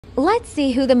Let's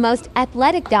see who the most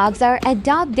athletic dogs are at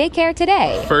dog daycare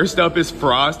today. First up is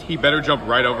Frost. He better jump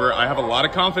right over. I have a lot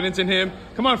of confidence in him.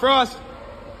 Come on, Frost.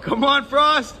 Come on,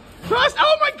 Frost. Frost,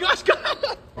 oh my gosh.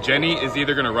 Jenny is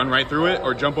either gonna run right through it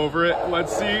or jump over it.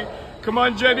 Let's see. Come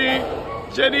on, Jenny.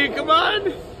 Jenny, come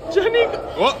on. Jenny.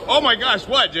 Oh my gosh,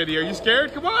 what, Jenny? Are you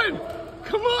scared? Come on.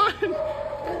 Come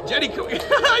on. Jenny, come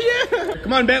yeah.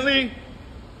 Come on, Bentley.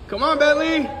 Come on,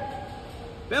 Bentley.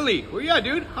 Bentley, where you at,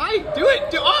 dude? Hi, do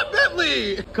it. Oh,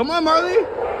 Bentley. Come on, Marley.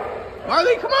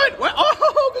 Marley, come on. What?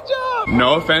 Oh, good job.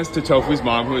 No offense to Tofu's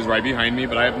mom, who is right behind me,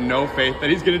 but I have no faith that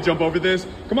he's gonna jump over this.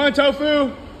 Come on,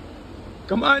 Tofu.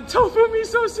 Come on, Tofu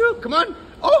miso soup. Come on.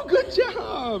 Oh, good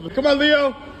job. Come on,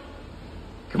 Leo.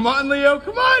 Come on, Leo.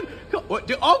 Come on. What?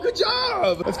 Oh, good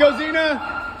job. Let's go,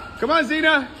 Zena. Come on,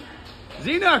 Zena.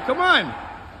 Zena, come on.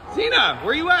 Zena,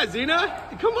 where you at, Zena?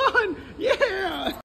 Come on. Yeah.